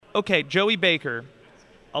Okay, Joey Baker,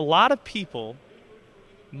 a lot of people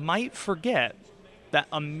might forget that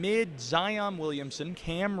amid Zion Williamson,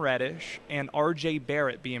 Cam Reddish, and R.J.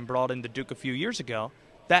 Barrett being brought into Duke a few years ago,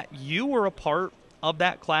 that you were a part of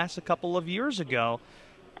that class a couple of years ago.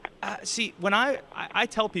 See, when I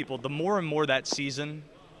tell people, the more and more that season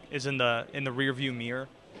is in the rearview mirror,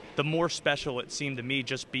 the more special it seemed to me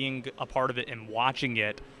just being a part of it and watching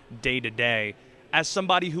it day to day. As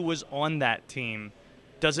somebody who was on that team,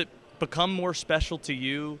 does it become more special to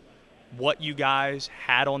you what you guys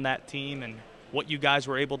had on that team and what you guys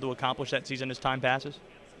were able to accomplish that season as time passes?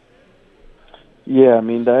 Yeah, I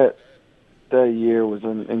mean that year was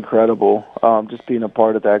incredible. Just being a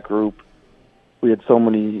part of that group, we had so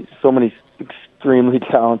many extremely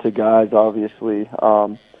talented guys, obviously.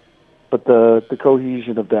 But the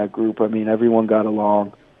cohesion of that group, I mean, everyone got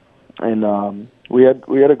along, and we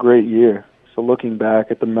had a great year. So looking back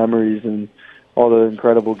at the memories and all the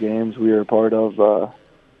incredible games we were a part of,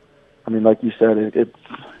 I mean, like you said,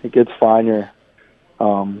 it gets finer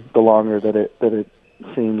the longer that it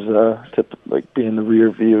seems to like be in the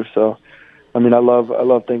rear view. So I mean, I love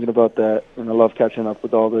thinking about that, and I love catching up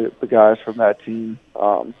with all the guys from that team.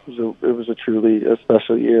 It was a truly a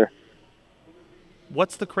special year.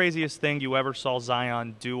 What's the craziest thing you ever saw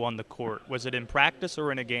Zion do on the court? Was it in practice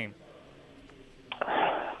or in a game?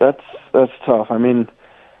 That's that's tough. I mean,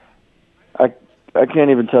 I I can't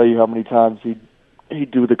even tell you how many times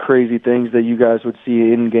he'd do the crazy things that you guys would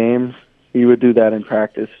see in games. He would do that in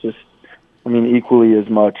practice. Just, I mean, equally as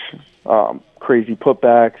much. Crazy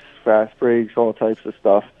putbacks, fast breaks, all types of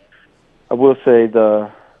stuff. I will say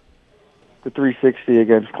the 360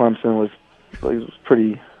 against Clemson was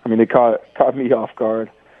pretty. I mean, it caught me off guard.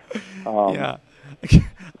 Um, Yeah.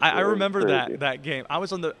 I it was remember crazy. that game. I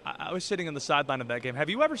was sitting on the sideline of that game. Have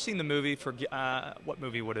you ever seen the movie for what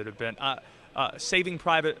movie would it have been? Saving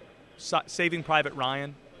Private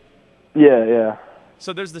Ryan. Yeah, yeah.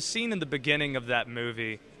 So there's the scene in the beginning of that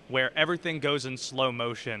movie where everything goes in slow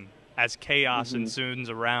motion as chaos hmm ensues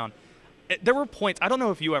around. There were points, I don't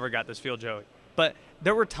know if you ever got this feel, Joey, but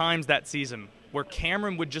there were times that season where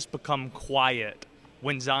Cameron would just become quiet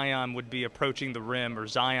when Zion would be approaching the rim or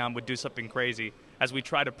Zion would do something crazy as we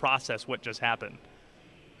try to process what just happened.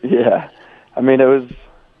 Yeah. I mean,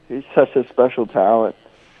 he's such a special talent.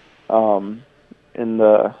 Um, and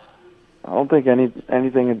I don't think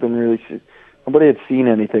anything had been really. Nobody had seen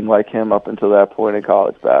anything like him up until that point in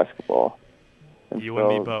college basketball. And You and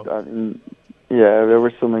me so, both. I mean, yeah, there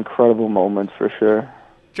were some incredible moments for sure.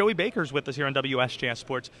 Joey Baker's with us here on WSJS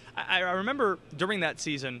Sports. I remember during that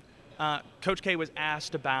season, Coach K was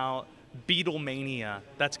asked about Beatlemania.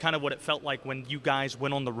 That's kind of what it felt like when you guys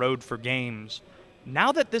went on the road for games.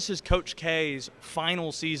 Now that this is Coach K's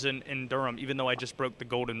final season in Durham, even though I just broke the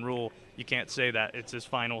golden rule, you can't say that it's his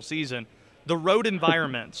final season. The road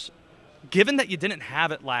environments, given that you didn't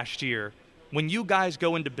have it last year, when you guys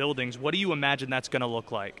go into buildings, what do you imagine that's going to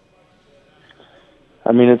look like?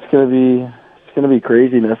 I mean, it's gonna be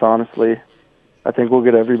craziness. Honestly, I think we'll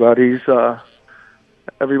get everybody's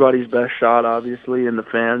best shot, obviously, and the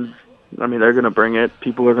fans. I mean, they're gonna bring it.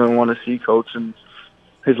 People are gonna want to see Coach in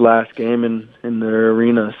his last game in their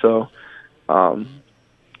arena. So, um,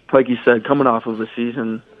 like you said, coming off of a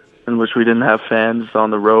season in which we didn't have fans on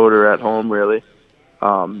the road or at home, really.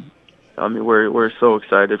 Um, I mean, we're so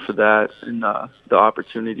excited for that and the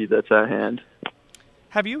opportunity that's at hand.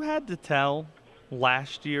 Have you had to tell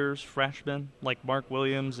last year's freshmen like Mark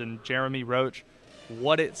Williams and Jeremy Roach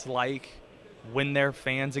what it's like when they're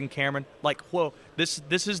fans in Cameron? Like, whoa, this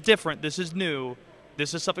is different. This is new.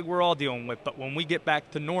 This is something we're all dealing with. But when we get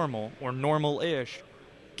back to normal or normal-ish,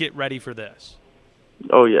 get ready for this.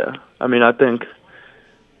 Oh yeah, I mean, I think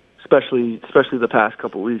especially the past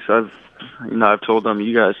couple weeks, I've told them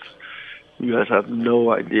you guys have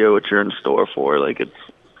no idea what you're in store for. Like it's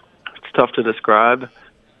tough to describe.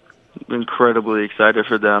 Incredibly excited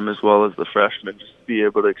for them as well as the freshmen just to be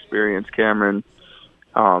able to experience Cameron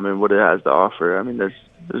and what it has to offer. I mean, there's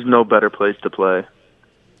no better place to play.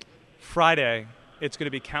 Friday, it's going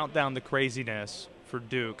to be Countdown to Craziness for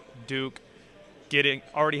Duke. Duke getting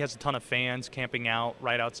already has a ton of fans camping out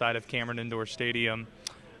right outside of Cameron Indoor Stadium.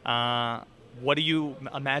 What do you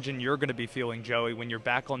imagine you're going to be feeling, Joey, when you're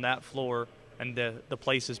back on that floor and the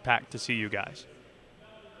place is packed to see you guys?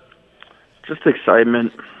 Just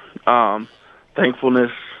excitement,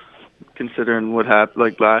 thankfulness, considering what happened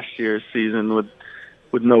like last year's season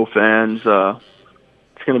with no fans.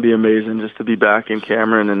 It's going to be amazing just to be back in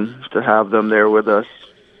Cameron and to have them there with us.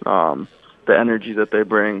 The energy that they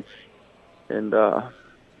bring, and there's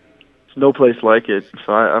no place like it.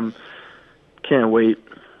 So I'm can't wait.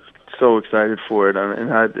 so excited for it.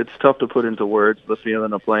 It's tough to put into words, the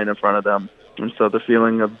feeling of playing in front of them. And so the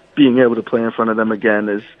feeling of being able to play in front of them again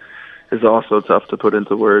is also tough to put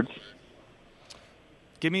into words.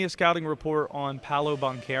 Give me a scouting report on Paolo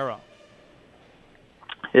Banchero.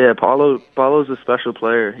 Yeah, Paulo's a special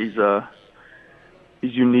player. He's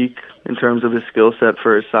unique in terms of his skill set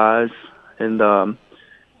for his size, and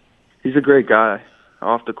he's a great guy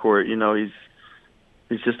off the court. You know, he's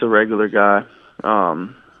just a regular guy.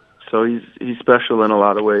 So he's special in a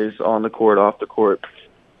lot of ways, on the court, off the court,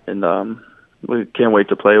 and we can't wait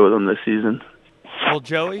to play with him this season. Well,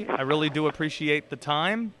 Joey, I really do appreciate the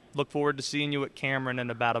time. Look forward to seeing you at Cameron in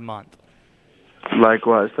about a month.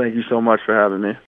 Likewise. Thank you so much for having me.